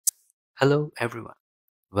Hello everyone,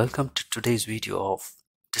 welcome to today's video of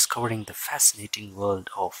discovering the fascinating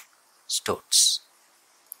world of stoats.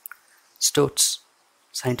 Stoats,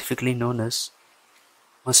 scientifically known as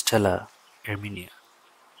Mustela erminea,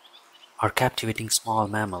 are captivating small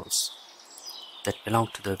mammals that belong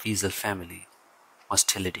to the weasel family,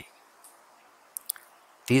 Mustelidae.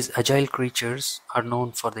 These agile creatures are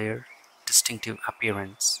known for their distinctive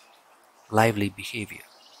appearance, lively behavior,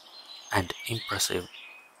 and impressive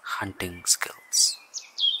hunting skills.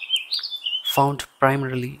 Found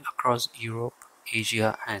primarily across Europe,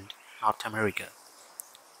 Asia, and North America,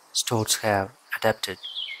 stoats have adapted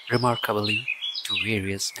remarkably to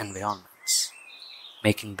various environments,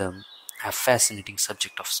 making them a fascinating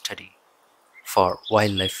subject of study for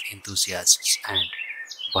wildlife enthusiasts and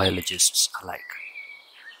biologists alike.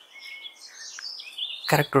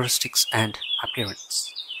 Characteristics and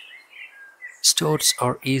appearance. Stoats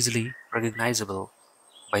are easily recognizable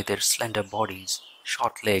by their slender bodies,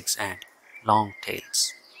 short legs, and long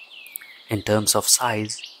tails. In terms of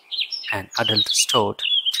size, an adult stoat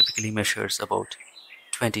typically measures about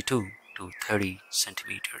 22 to 30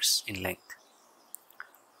 centimeters in length,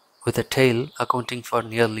 with a tail accounting for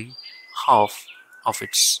nearly half of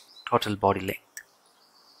its total body length.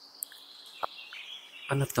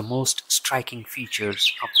 One of the most striking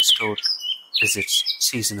features of the stoat is its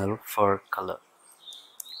seasonal fur color.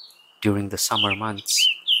 During the summer months,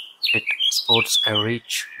 it sports a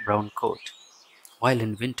rich brown coat, while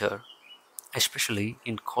in winter, especially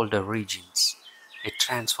in colder regions, it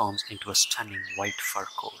transforms into a stunning white fur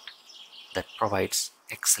coat that provides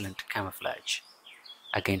excellent camouflage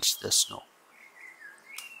against the snow.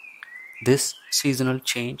 This seasonal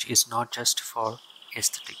change is not just for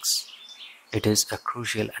aesthetics, it is a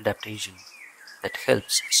crucial adaptation that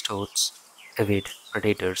helps stoats evade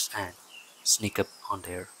predators and sneak up on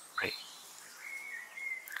their prey.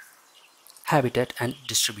 Habitat and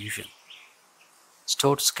distribution.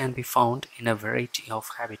 Stoats can be found in a variety of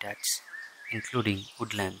habitats, including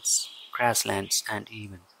woodlands, grasslands, and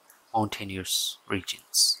even mountainous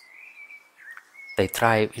regions. They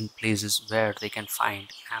thrive in places where they can find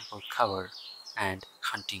ample cover and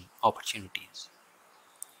hunting opportunities.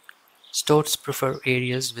 Stoats prefer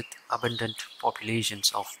areas with abundant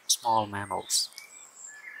populations of small mammals,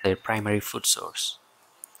 their primary food source,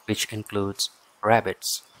 which includes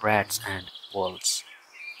rabbits, rats, and voles.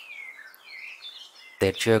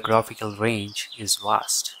 Their geographical range is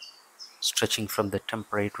vast, stretching from the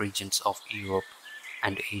temperate regions of Europe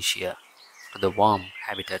and Asia to the warm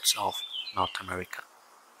habitats of North America.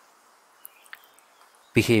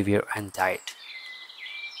 Behavior and diet.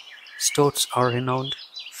 Stoats are renowned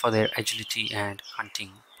for their agility and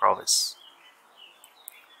hunting prowess.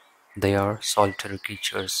 They are solitary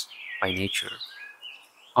creatures by nature,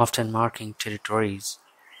 often marking territories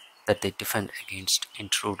that they defend against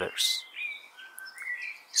intruders.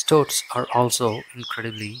 Stoats are also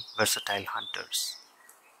incredibly versatile hunters.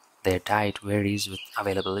 Their diet varies with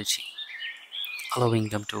availability, allowing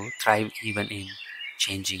them to thrive even in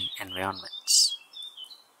changing environments.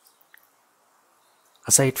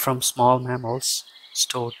 Aside from small mammals,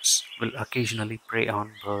 stoats will occasionally prey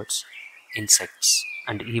on birds, insects,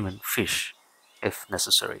 and even fish if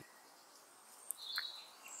necessary.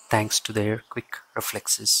 Thanks to their quick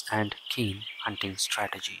reflexes and keen hunting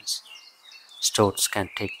strategies, stoats can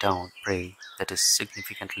take down prey that is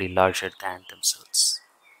significantly larger than themselves.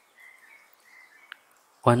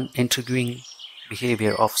 One intriguing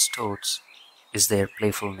behavior of stoats is their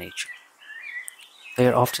playful nature. They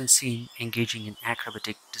are often seen engaging in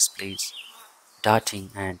acrobatic displays, darting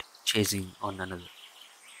and chasing one another,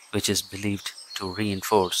 which is believed to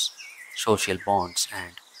reinforce social bonds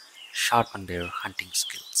and sharpen their hunting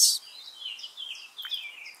skills.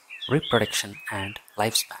 Reproduction and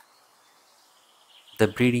lifespan. The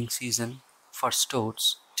breeding season for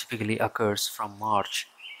stoats typically occurs from March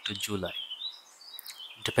to July,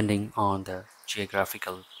 depending on the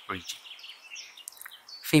geographical region.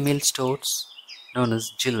 Female stoats, known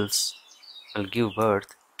as gills, will give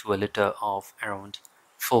birth to a litter of around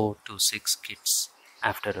 4 to 6 kits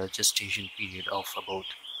after a gestation period of about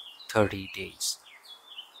 30 days.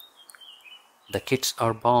 The kits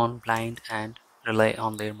are born blind and rely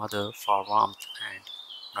on their mother for warmth and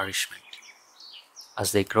nourishment.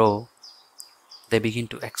 As they grow, they begin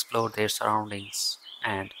to explore their surroundings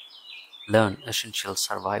and learn essential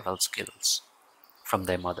survival skills from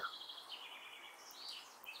their mother.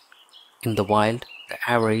 In the wild, the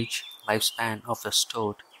average lifespan of a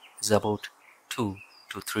stoat is about 2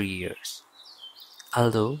 to 3 years,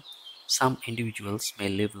 although some individuals may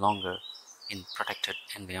live longer in protected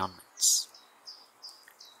environments.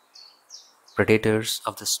 Predators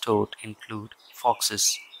of the stoat include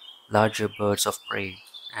foxes, larger birds of prey,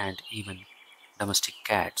 and even domestic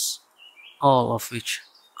cats, all of which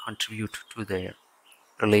contribute to their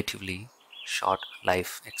relatively short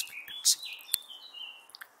life expectancy.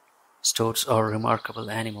 Stoats are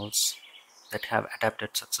remarkable animals that have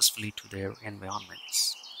adapted successfully to their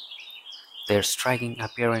environments. Their striking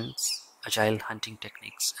appearance, agile hunting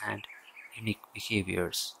techniques, and unique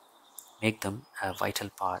behaviors make them a vital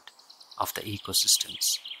part of the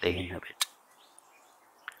ecosystems they inhabit.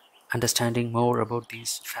 Understanding more about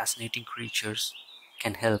these fascinating creatures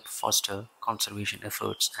can help foster conservation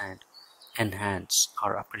efforts and enhance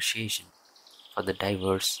our appreciation for the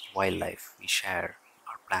diverse wildlife we share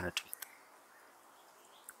our planet with.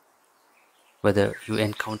 Whether you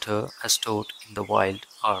encounter a stoat in the wild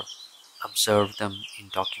or observe them in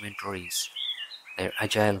documentaries, their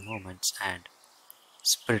agile movements and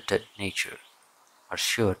spirited nature are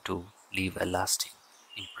sure to leave a lasting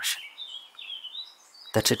impression.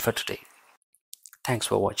 That's it for today. Thanks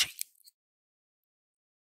for watching.